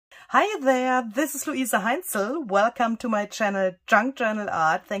Hi there, this is Luise Heinzel. Welcome to my channel Junk Journal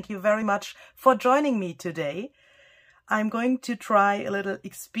Art. Thank you very much for joining me today. I'm going to try a little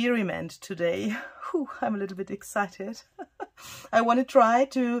experiment today. Whew, I'm a little bit excited. I want to try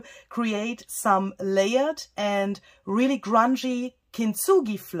to create some layered and really grungy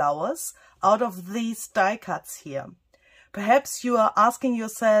Kintsugi flowers out of these die cuts here. Perhaps you are asking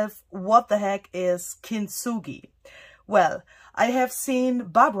yourself, what the heck is Kintsugi? Well, I have seen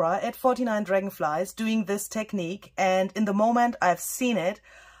Barbara at 49 Dragonflies doing this technique, and in the moment I've seen it,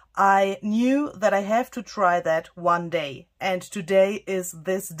 I knew that I have to try that one day, and today is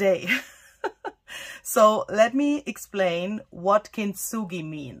this day. So let me explain what Kintsugi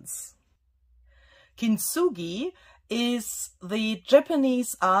means. Kintsugi is the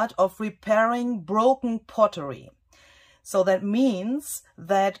Japanese art of repairing broken pottery. So that means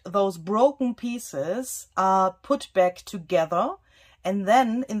that those broken pieces are put back together, and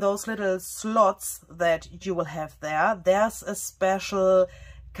then in those little slots that you will have there, there's a special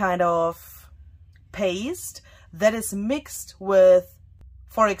kind of paste that is mixed with,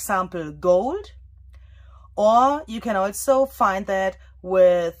 for example, gold, or you can also find that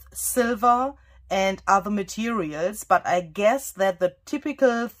with silver and other materials, but I guess that the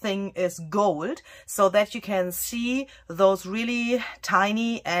typical thing is gold, so that you can see those really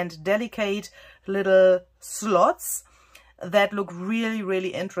tiny and delicate little slots that look really,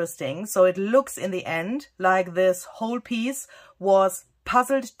 really interesting. So it looks in the end like this whole piece was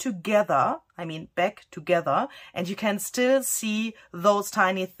puzzled together, back together, and you can still see those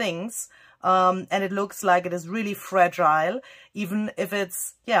tiny things, and it looks like it is really fragile, even if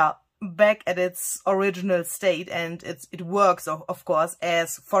it's, back at its original state, and it works of course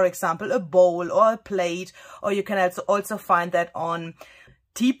as, for example, a bowl or a plate, or you can also find that on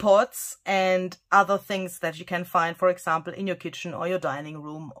teapots and other things that you can find, for example, in your kitchen or your dining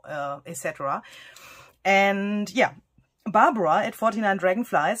room, etc. And yeah, Barbara at 49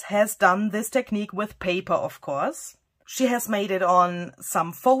 Dragonflies has done this technique with paper, of course. She has made it on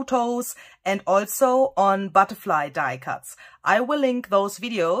some photos and also on butterfly die cuts. I will link those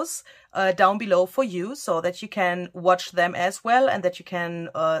videos down below for you so that you can watch them as well, and that you can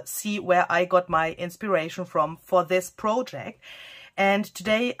see where I got my inspiration from for this project. And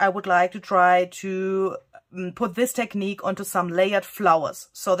today I would like to try to put this technique onto some layered flowers.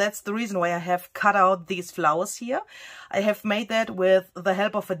 So that's the reason why I have cut out these flowers here. I have made that with the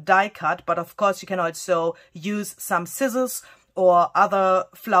help of a die cut, but of course you can also use some scissors or other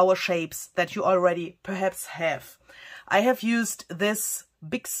flower shapes that you already perhaps have. I have used this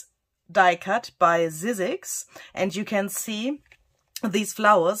big die cut by Sizzix, and you can see these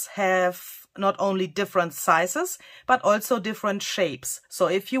flowers have not only different sizes, but also different shapes. So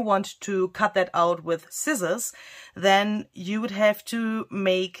if you want to cut that out with scissors, then you would have to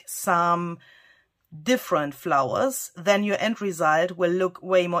make some different flowers. Then your end result will look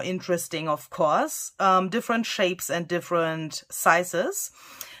way more interesting, of course. Different shapes and different sizes.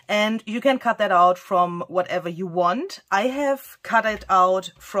 And you can cut that out from whatever you want. I have cut it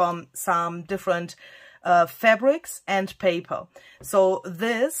out from some different fabrics and paper. So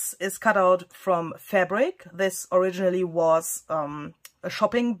this is cut out from fabric. This originally was a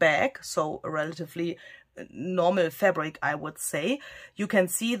shopping bag, so a relatively normal fabric, I would say. You can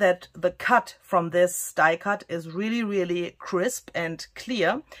see that the cut from this die cut is really, really crisp and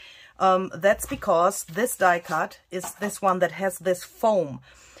clear. That's because this die cut is this one that has this foam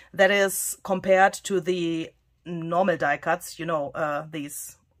that is compared to the normal die cuts, you know,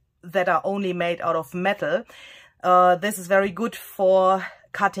 these that are only made out of metal. This is very good for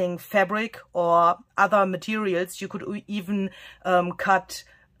cutting fabric or other materials. You could even cut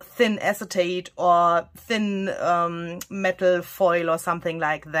thin acetate or thin metal foil or something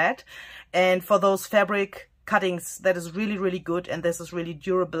like that. And for those fabric cuttings, that is really, really good, and this is really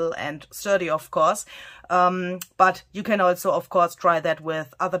durable and sturdy, of course. But you can also, of course, try that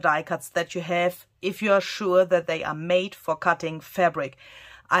with other die cuts that you have if you are sure that they are made for cutting fabric.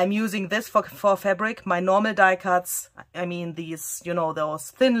 I'm using this for fabric. My normal die cuts, these, you know,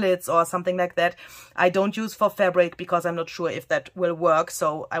 those thin lids or something like that, I don't use for fabric because I'm not sure if that will work.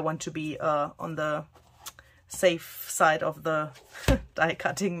 So I want to be on the safe side of the die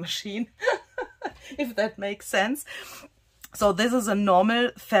cutting machine, if that makes sense. So this is a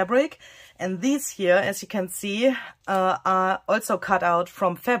normal fabric, and these here, as you can see, are also cut out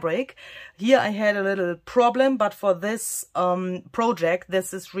from fabric. Here I had a little problem, but for this project,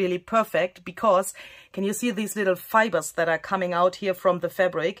 this is really perfect because, can you see these little fibers that are coming out here from the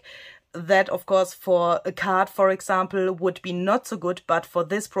fabric? that, of course, for a card, for example, would be not so good, but for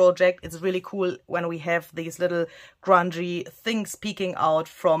this project, it's really cool when we have these little grungy things peeking out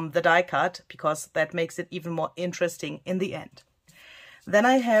from the die cut, because that makes it even more interesting in the end. Then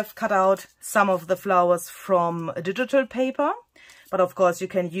I have cut out some of the flowers from a digital paper, but of course you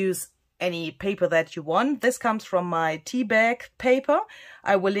can use any paper that you want. This comes from my tea bag paper.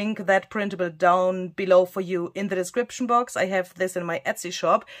 I will link that printable down below for you in the description box. I have this in my Etsy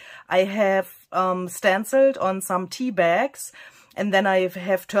shop. I have stenciled on some tea bags, and then I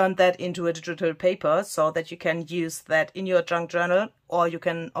have turned that into a digital paper so that you can use that in your junk journal, or you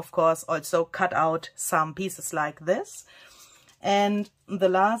can of course also cut out some pieces like this. And the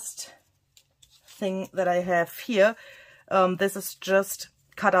last thing that I have here, this is just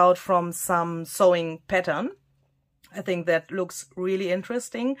cut out from some sewing pattern. I think that looks really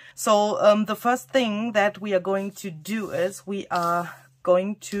interesting. So the first thing that we are going to do is we are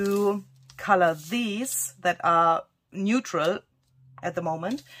going to color these that are neutral at the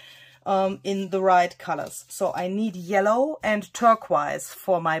moment in the right colors. So I need yellow and turquoise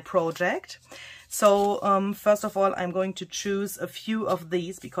for my project. So first of all, I'm going to choose a few of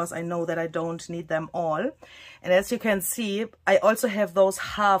these because I know that I don't need them all. And as you can see, I also have those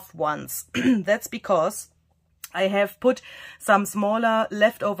half ones. That's because I have put some smaller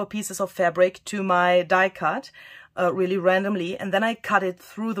leftover pieces of fabric to my die cut really randomly, and then I cut it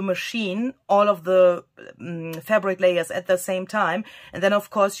through the machine, all of the fabric layers at the same time. And then of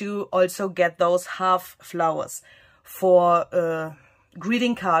course you also get those half flowers. For a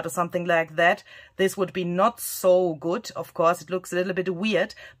greeting card or something like that, this would be not so good. Of course, it looks a little bit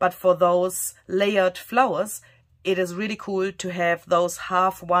weird, but for those layered flowers, it is really cool to have those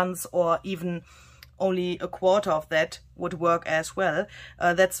half ones, or even only a quarter of that would work as well.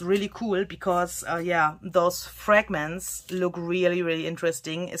 That's really cool because, yeah, those fragments look really, really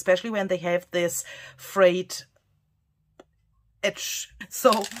interesting, especially when they have this frayed edge.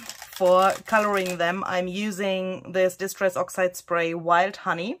 So for coloring them, I'm using this Distress Oxide Spray Wild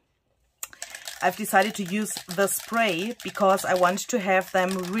Honey. I've decided to use the spray because I want to have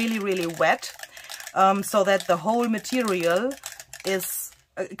them really, really wet, so that the whole material is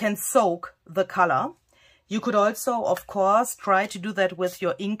can soak the color. You could also, of course, try to do that with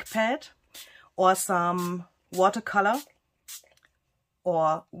your ink pad or some watercolor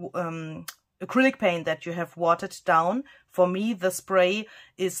or acrylic paint that you have watered down. For me, the spray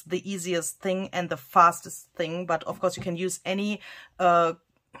is the easiest thing and the fastest thing, but of course you can use any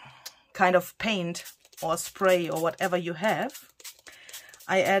kind of paint or spray or whatever you have.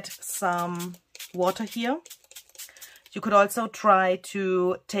 I add some water here. You could also try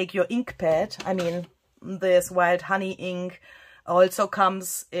to take your ink pad. I mean, this Wild Honey ink also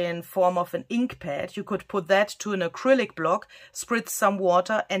comes in form of an ink pad. You could put that to an acrylic block, spritz some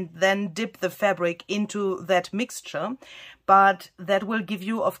water, and then dip the fabric into that mixture. But that will give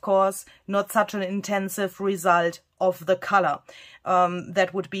you, of course, not such an intensive result of the color.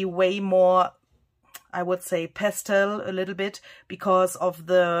 That would be way more, I would say, pastel a little bit because of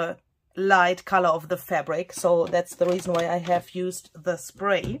the light color of the fabric. So that's the reason why I have used the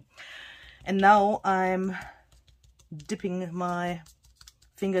spray. And now I'm dipping my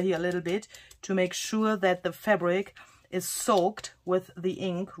finger here a little bit to make sure that the fabric is soaked with the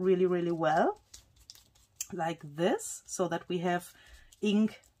ink really, really well, like this, so that we have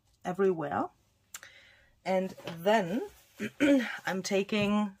ink everywhere. And then I'm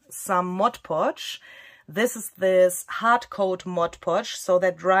taking some Mod Podge. This is this hard coat Mod Podge, so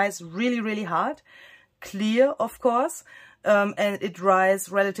that dries really, really hard, clear, of course. And it dries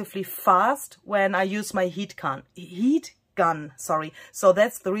relatively fast when I use my heat gun. So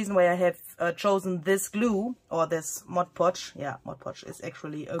that's the reason why I have chosen this glue, or this Mod Podge. Yeah, Mod Podge is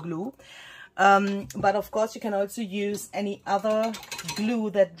actually a glue. But of course you can also use any other glue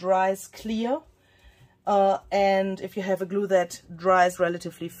that dries clear. And if you have a glue that dries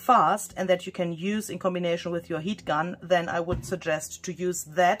relatively fast and that you can use in combination with your heat gun, then I would suggest to use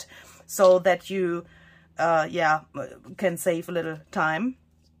that, so that you can save a little time.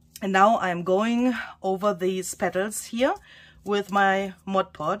 And now I'm going over these petals here with my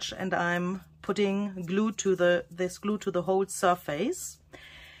Mod Podge, and I'm putting glue to this glue to the whole surface,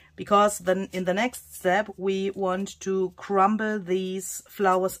 because then in the next step we want to crumble these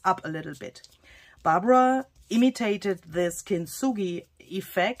flowers up a little bit. Barbara imitated this Kintsugi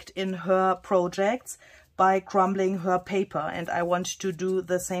effect in her projects by crumbling her paper, and I want to do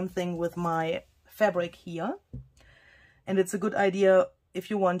the same thing with my fabric here. And it's a good idea if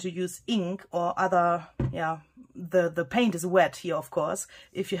you want to use ink or other, the paint is wet here, of course.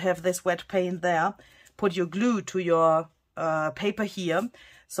 If you have this wet paint there, put your glue to your paper here,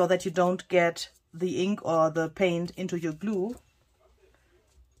 so that you don't get the ink or the paint into your glue.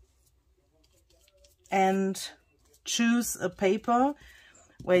 And choose a paper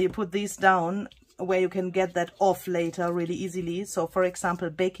where you put these down, where you can get that off later really easily. So for example,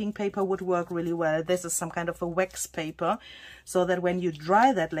 baking paper would work really well. This is some kind of a wax paper, so that when you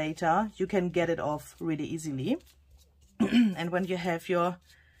dry that later, you can get it off really easily. And when you have your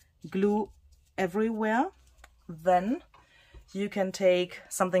glue everywhere, then you can take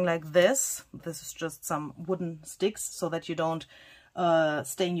something like this. This is just some wooden sticks, so that you don't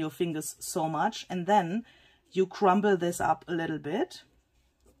stain your fingers so much. And then you crumble this up a little bit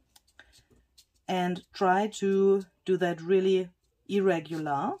and try to do that really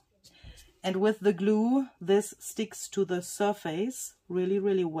irregular. And with the glue, this sticks to the surface really,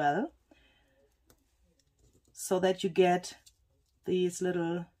 really well, so that you get these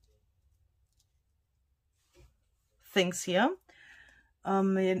little things here.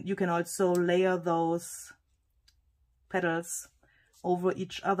 And you can also layer those petals over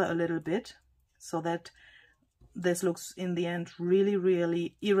each other a little bit, so that this looks in the end really,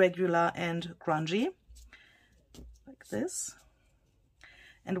 really irregular and grungy, like this.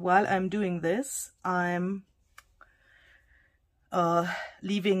 And while I'm doing this, I'm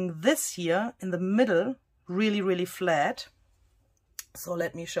leaving this here in the middle really, really flat. So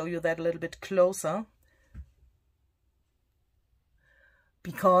let me show you that a little bit closer.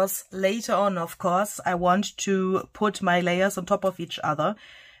 Because later on, of course, I want to put my layers on top of each other.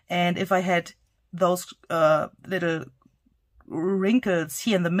 And if I had those little wrinkles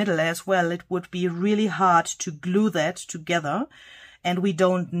here in the middle as well, it would be really hard to glue that together. And we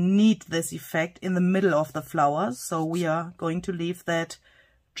don't need this effect in the middle of the flowers. So we are going to leave that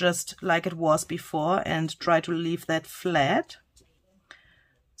just like it was before and try to leave that flat.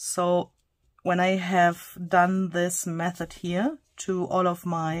 So when I have done this method here to all of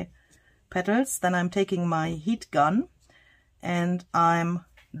my petals, then I'm taking my heat gun and I'm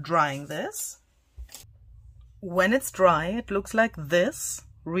drying this. When it's dry, it looks like this,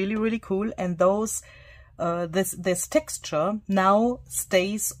 really, really cool. And those this texture now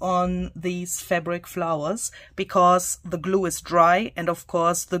stays on these fabric flowers because the glue is dry, and of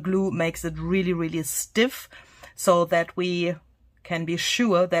course the glue makes it really, really stiff, so that we can be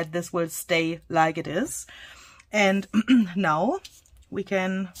sure that this will stay like it is. And now we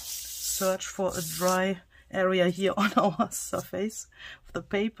can search for a dry area here on our surface of the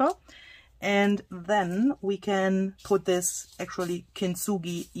paper. And then we can put this actually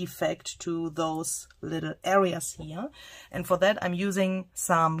Kintsugi effect to those little areas here. And for that, I'm using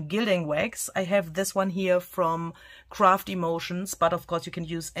some gilding wax. I have this one here from Craft Emotions, but of course you can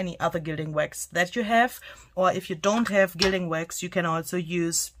use any other gilding wax that you have. Or if you don't have gilding wax, you can also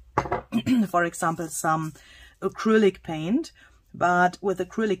use, for example, some acrylic paint. But with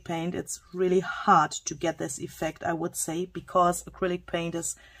acrylic paint, it's really hard to get this effect, I would say, because acrylic paint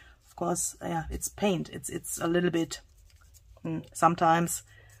is, of course, yeah, it's paint. It's a little bit sometimes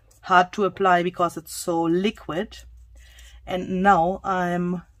hard to apply because it's so liquid. And now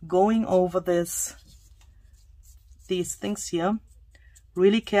I'm going over these things here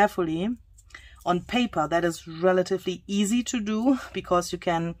really carefully. On paper, that is relatively easy to do because you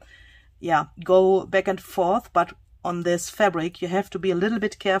can, yeah, go back and forth. But on this fabric, you have to be a little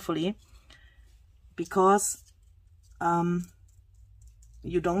bit carefully because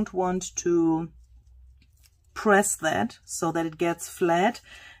you don't want to press that so that it gets flat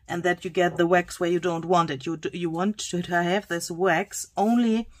and that you get the wax where you don't want it. You want to have this wax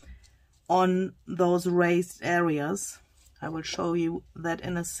only on those raised areas. I will show you that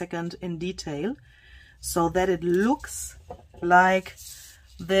in a second in detail, so that it looks like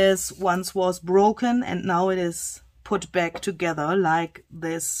this once was broken and now it is put back together, like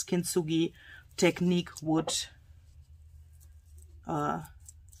this Kintsugi technique would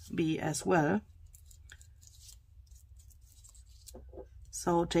be as well.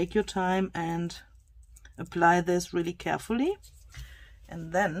 So take your time and apply this really carefully,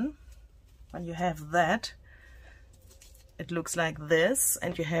 and then when you have that, it looks like this,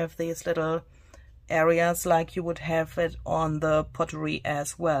 and you have these little areas like you would have it on the pottery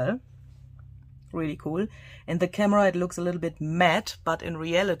as well. Really cool. In the camera it looks a little bit matte, but in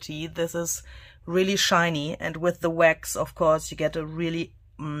reality this is really shiny, and with the wax, of course, you get a really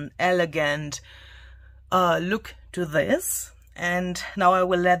elegant look to this. And now I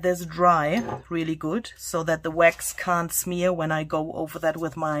will let this dry really good so that the wax can't smear when I go over that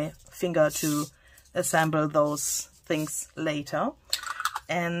with my finger to assemble those things later.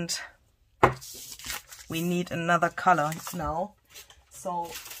 And we need another color now,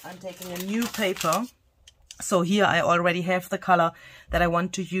 so I'm taking a new paper. So here I already have the color that I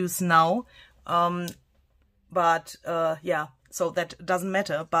want to use now. Yeah, so that doesn't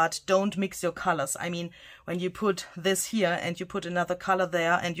matter, but don't mix your colors. I mean, when you put this here and you put another color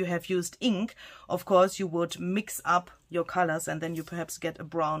there and you have used ink, of course you would mix up your colors and then you perhaps get a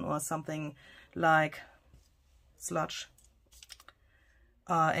brown or something like sludge.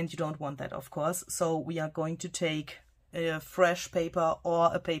 And you don't want that, of course. So we are going to take a fresh paper or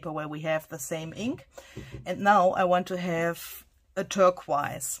a paper where we have the same ink. And now I want to have a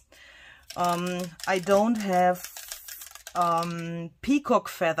turquoise. I don't have peacock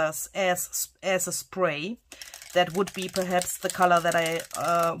feathers as a spray. That would be perhaps the color that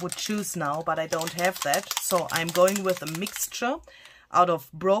I would choose now, but I don't have that. So I'm going with a mixture out of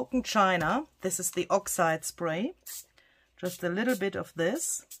broken china. This is the oxide spray. Just a little bit of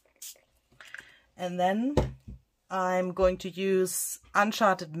this. And then I'm going to use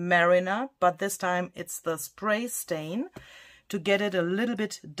Uncharted Mariner, but this time it's the spray stain to get it a little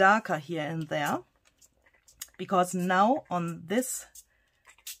bit darker here and there. Because now on this,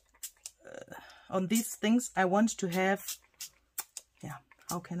 on these things, I want to have, yeah,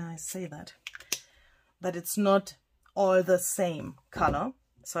 how can I say that? That it's not all the same color.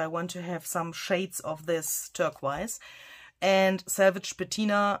 So I want to have some shades of this turquoise. And Salvage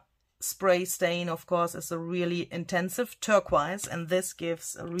Patina spray stain, of course, is a really intensive turquoise, and this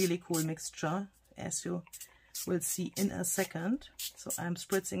gives a really cool mixture, as you will see in a second. So I'm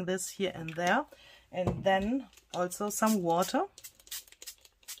spritzing this here and there, and then also some water.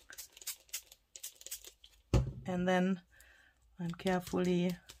 And then I'm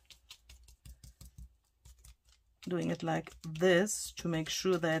carefully doing it like this to make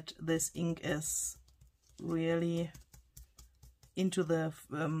sure that this ink is really into the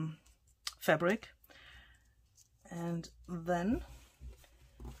fabric. And then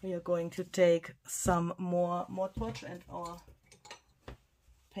we are going to take some more Mod Podge and our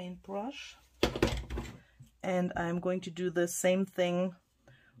paintbrush, and I'm going to do the same thing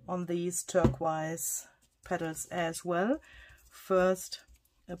on these turquoise petals as well. First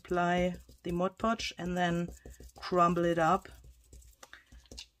apply the Mod Podge and then crumble it up,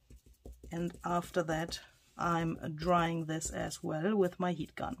 and after that I'm drying this as well with my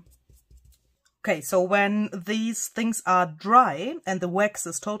heat gun. Okay, so when these things are dry and the wax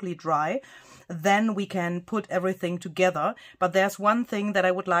is totally dry, then we can put everything together. But there's one thing that I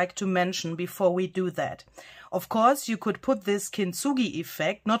would like to mention before we do that. Of course, you could put this Kintsugi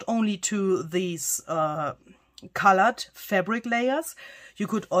effect not only to these colored fabric layers, you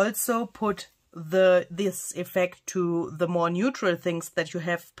could also put this effect to the more neutral things that you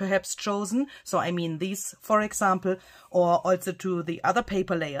have perhaps chosen. So I mean these, for example, or also to the other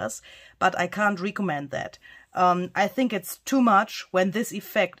paper layers, but I can't recommend that. I think it's too much when this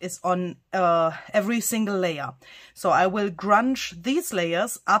effect is on every single layer. So I will grunge these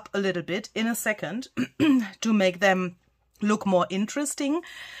layers up a little bit in a second to make them look more interesting,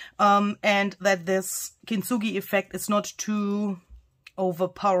 and that this Kintsugi effect is not too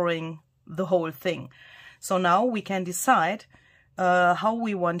overpowering the whole thing. So now we can decide how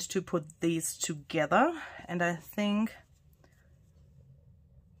we want to put these together, and I think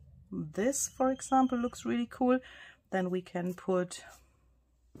this, for example, looks really cool. Then we can put,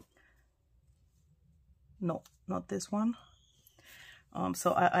 no, not this one.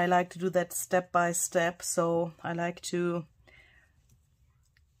 So I like to do that step by step. So I like to,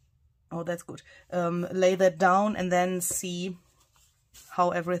 oh, that's good, lay that down and then see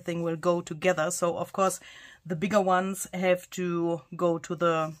how everything will go together. So of course the bigger ones have to go to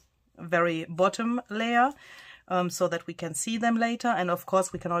the very bottom layer, so that we can see them later. And of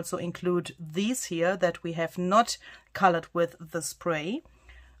course we can also include these here that we have not colored with the spray.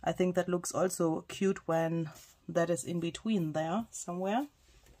 I think that looks also cute when that is in between there somewhere.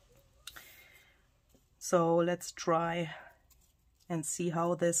 So let's try and see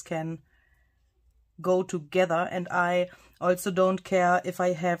how this can go together. And I also don't care if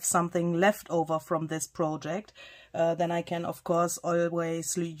I have something left over from this project. Then I can of course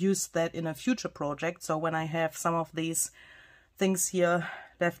always use that in a future project. So when I have some of these things here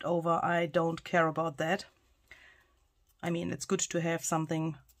left over, I don't care about that. I mean, it's good to have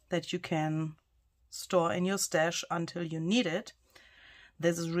something that you can store in your stash until you need it.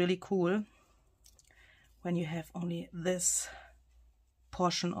 This is really cool when you have only this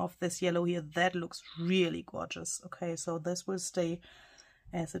portion of this yellow here. That looks really gorgeous. Okay, so this will stay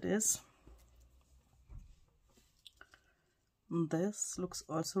as it is. This looks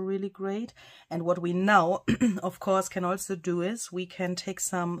also really great. And what we now of course can also do is we can take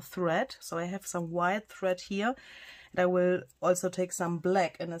some thread. So I have some white thread here, and I will also take some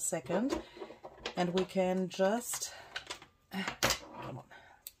black in a second. And we can just come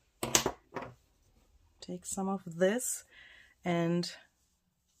on, take some of this and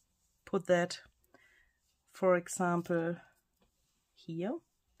put that, for example, here.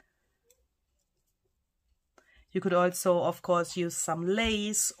 You could also, of course, use some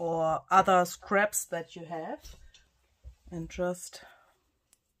lace or other scraps that you have and just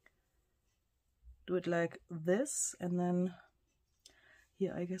do it like this. And then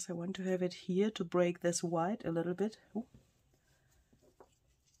here, I guess I want to have it here to break this white a little bit. Ooh.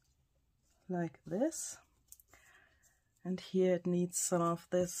 Like this. And here it needs some of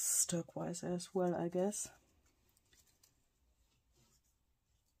this turquoise as well, I guess.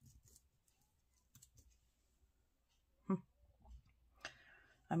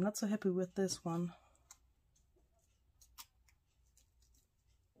 I'm not so happy with this one.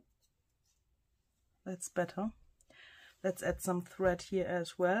 That's better. Let's add some thread here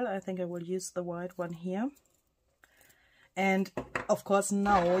as well. I think I will use the white one here. And of course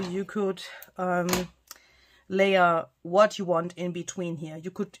now you could layer what you want in between here.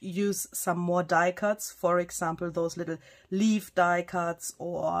 You could use some more die cuts, for example those little leaf die cuts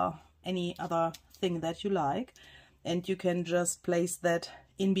or any other thing that you like, and you can just place that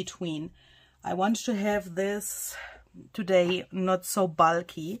in between. I want to have this today not so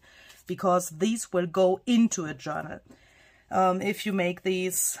bulky because these will go into a journal. If you make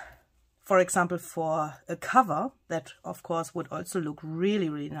these, for example, for a cover, that of course would also look really,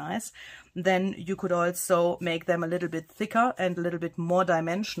 really nice, then you could also make them a little bit thicker and a little bit more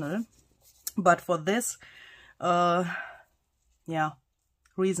dimensional. But for this,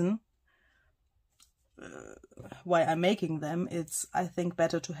 reason why I'm making them, it's, I think,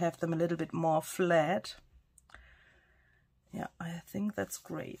 better to have them a little bit more flat. Yeah, I think that's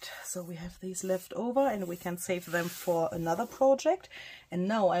great. So we have these left over and we can save them for another project. And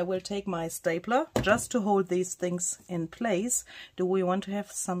now I will take my stapler just to hold these things in place. Do we want to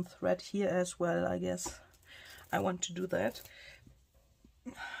have some thread here as well? I guess I want to do that.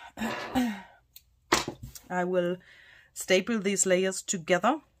 I will staple these layers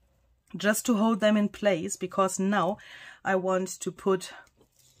together just to hold them in place, because now I want to put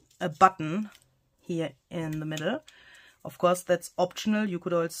a button here in the middle. Of course, that's optional. You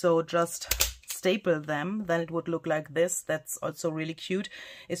could also just staple them, then it would look like this. That's also really cute,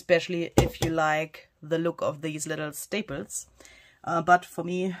 especially if you like the look of these little staples. But for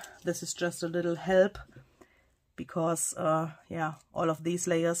me, this is just a little help, because yeah, all of these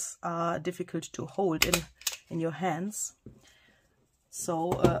layers are difficult to hold in your hands.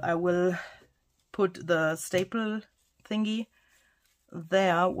 So I will put the staple thingy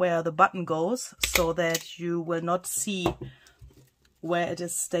there where the button goes, so that you will not see where it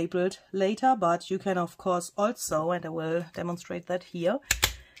is stapled later. But you can of course also, and I will demonstrate that here,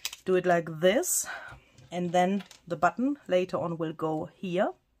 do it like this, and then the button later on will go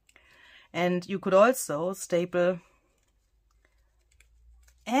here. And you could also staple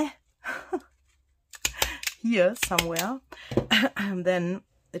here somewhere, and then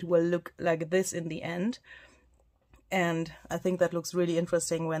it will look like this in the end. And I think that looks really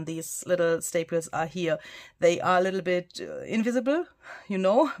interesting when these little staples are here. They are a little bit invisible, you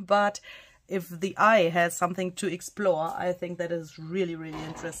know, but if the eye has something to explore, I think that is really, really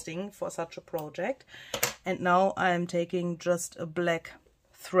interesting for such a project. And now I'm taking just a black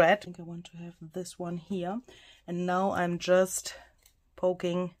thread. I think I want to have this one here. And now I'm just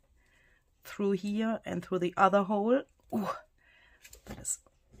poking through here and through the other hole. Ooh, that is...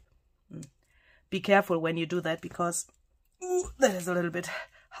 Be careful when you do that, because that is a little bit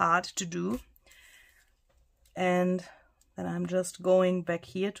hard to do. And then I'm just going back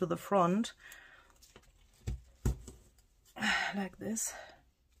here to the front like this,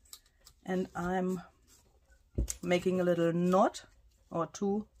 and I'm making a little knot or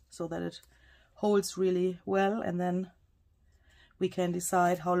two so that it holds really well, and then we can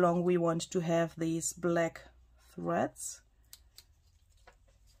decide how long we want to have these black threads.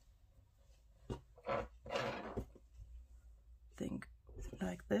 Think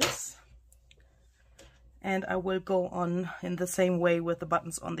like this, and I will go on in the same way with the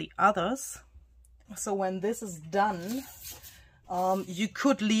buttons on the others. So when this is done, you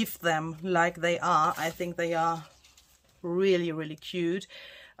could leave them like they are. I think they are really, really cute.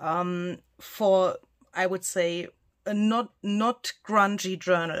 For, I would say, a not grungy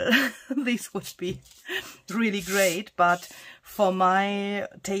journal, these would be really great, but for my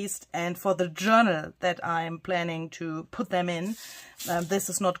taste and for the journal that I'm planning to put them in, this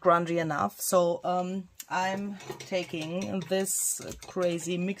is not grungy enough. So I'm taking this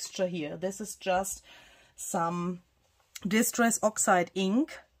crazy mixture here. This is just some Distress Oxide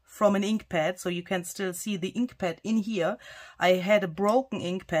ink from an ink pad, so you can still see the ink pad in here. I had a broken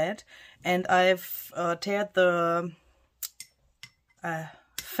ink pad, and I've teared the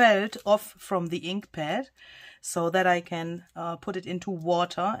felt off from the ink pad so that I can put it into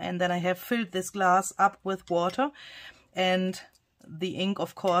water, and then I have filled this glass up with water, and the ink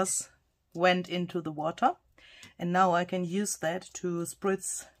of course went into the water, and now I can use that to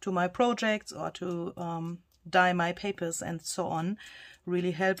spritz to my projects or to dye my papers and so on.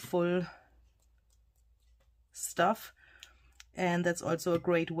 Really helpful stuff, and that's also a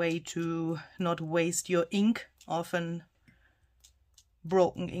great way to not waste your ink of an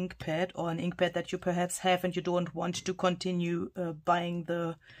broken ink pad, or an ink pad that you perhaps have and you don't want to continue buying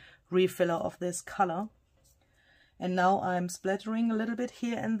the refiller of this color. And now I'm splattering a little bit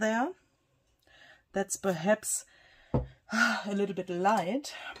here and there. That's perhaps a little bit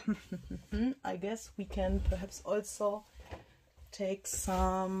light. I guess we can perhaps also take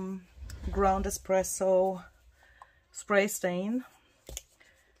some ground espresso spray stain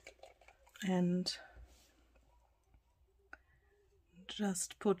and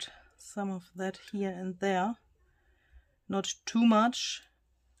just put some of that here and there. Not too much,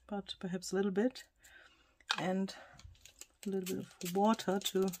 but perhaps a little bit, and a little bit of water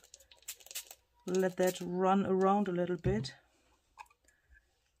to let that run around a little bit.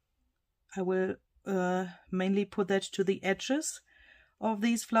 I will mainly put that to the edges of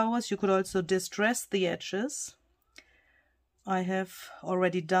these flowers. You could also distress the edges. I have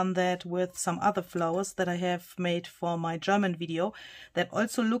already done that with some other flowers that I have made for my German video. That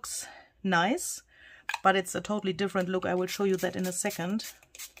also looks nice, but it's a totally different look. I will show you that in a second.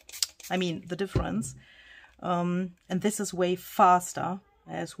 I mean, the difference. And this is way faster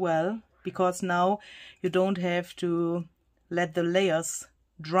as well, because now you don't have to let the layers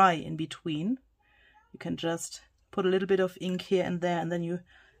dry in between. You can just put a little bit of ink here and there, and then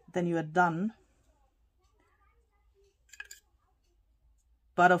you are done.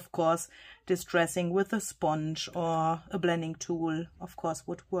 But of course, distressing with a sponge or a blending tool, of course,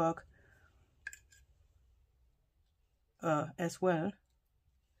 would work as well.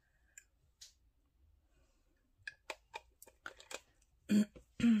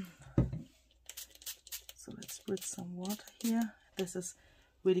 So let's spritz some water here. This is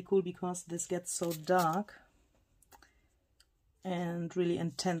really cool because this gets so dark and really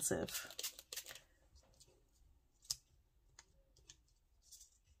intensive.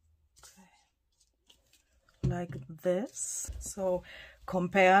 Like this. So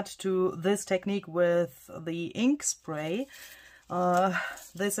compared to this technique with the ink spray,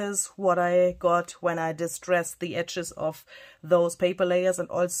 this is what I got when I distressed the edges of those paper layers and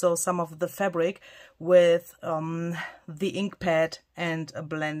also some of the fabric with the ink pad and a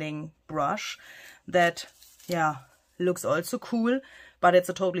blending brush. That, yeah, looks also cool, but it's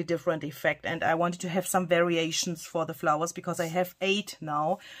a totally different effect, and I wanted to have some variations for the flowers because I have 8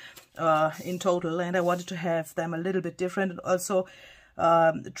 now in total, and I wanted to have them a little bit different, and also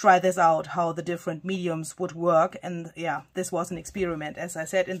try this out, how the different mediums would work. And yeah, this was an experiment, as I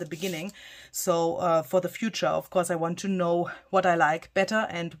said in the beginning. So for the future, of course, I want to know what I like better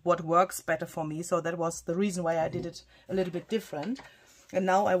and what works better for me. So that was the reason why I did it a little bit different. And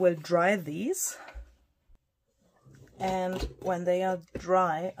now I will dry these. And when they are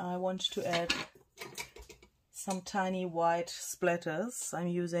dry, I want to add some tiny white splatters. I'm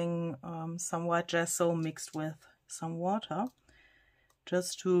using some white gesso mixed with some water,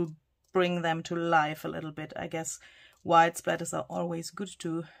 just to bring them to life a little bit. I guess white splatters are always good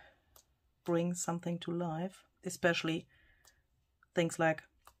to bring something to life, especially things like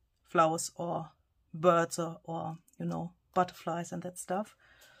flowers or birds or you know, butterflies and that stuff.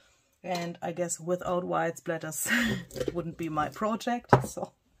 And I guess without white splatters it wouldn't be my project.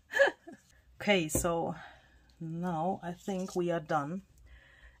 So okay, so now I think we are done.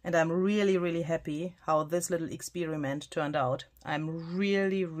 And I'm really, really happy how this little experiment turned out. I'm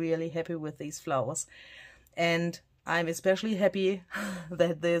really, really happy with these flowers. And I'm especially happy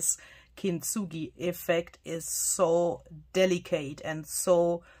that this Kintsugi effect is so delicate and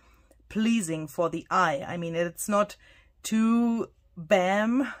so pleasing for the eye. I mean, it's not too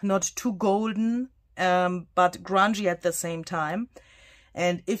bam, not too golden, but grungy at the same time.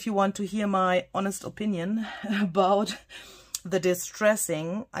 And if you want to hear my honest opinion about the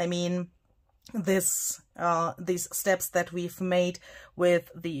distressing, I mean, these steps that we've made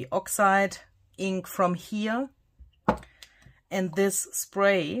with the oxide ink from here and this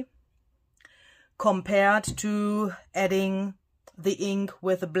spray, compared to adding the ink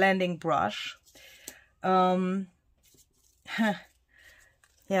with a blending brush,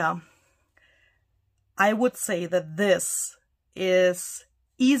 yeah, I would say that this is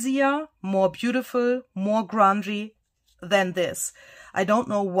easier, more beautiful, more grungy than this. I don't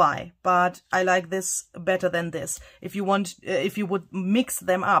know why, but I like this better than this. If you would mix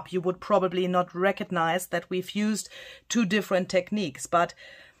them up, you would probably not recognize that we've used two different techniques. But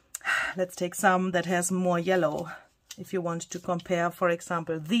let's take some that has more yellow. If you want to compare, for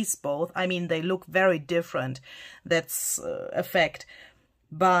example, these both, I mean, they look very different. That's a fact.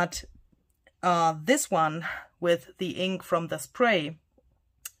 But this one with the ink from the spray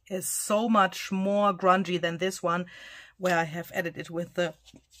is so much more grungy than this one, where I have added it with the,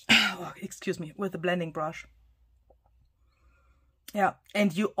 excuse me, with the blending brush. Yeah,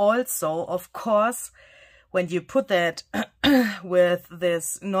 and you also, of course, when you put that with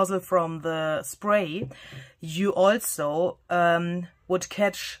this nozzle from the spray, you also would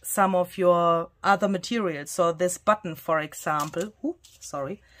catch some of your other materials. So this button, for example,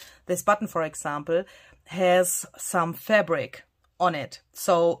 this button, for example, has some fabric on it.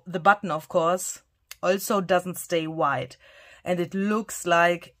 So the button, of course, also doesn't stay white, and it looks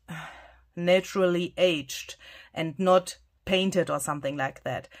like naturally aged and not painted or something like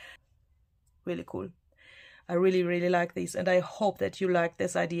that. Really cool. I really, really like these, and I hope that you like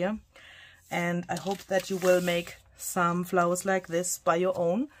this idea, and I hope that you will make some flowers like this by your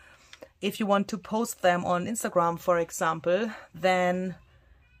own. If you want to post them on Instagram, for example, then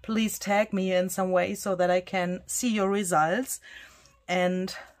please tag me in some way so that I can see your results.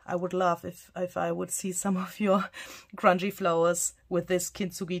 And I would love if I would see some of your grungy flowers with this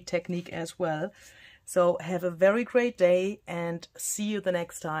Kintsugi technique as well. So have a very great day and see you the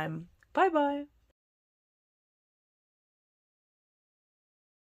next time. Bye bye.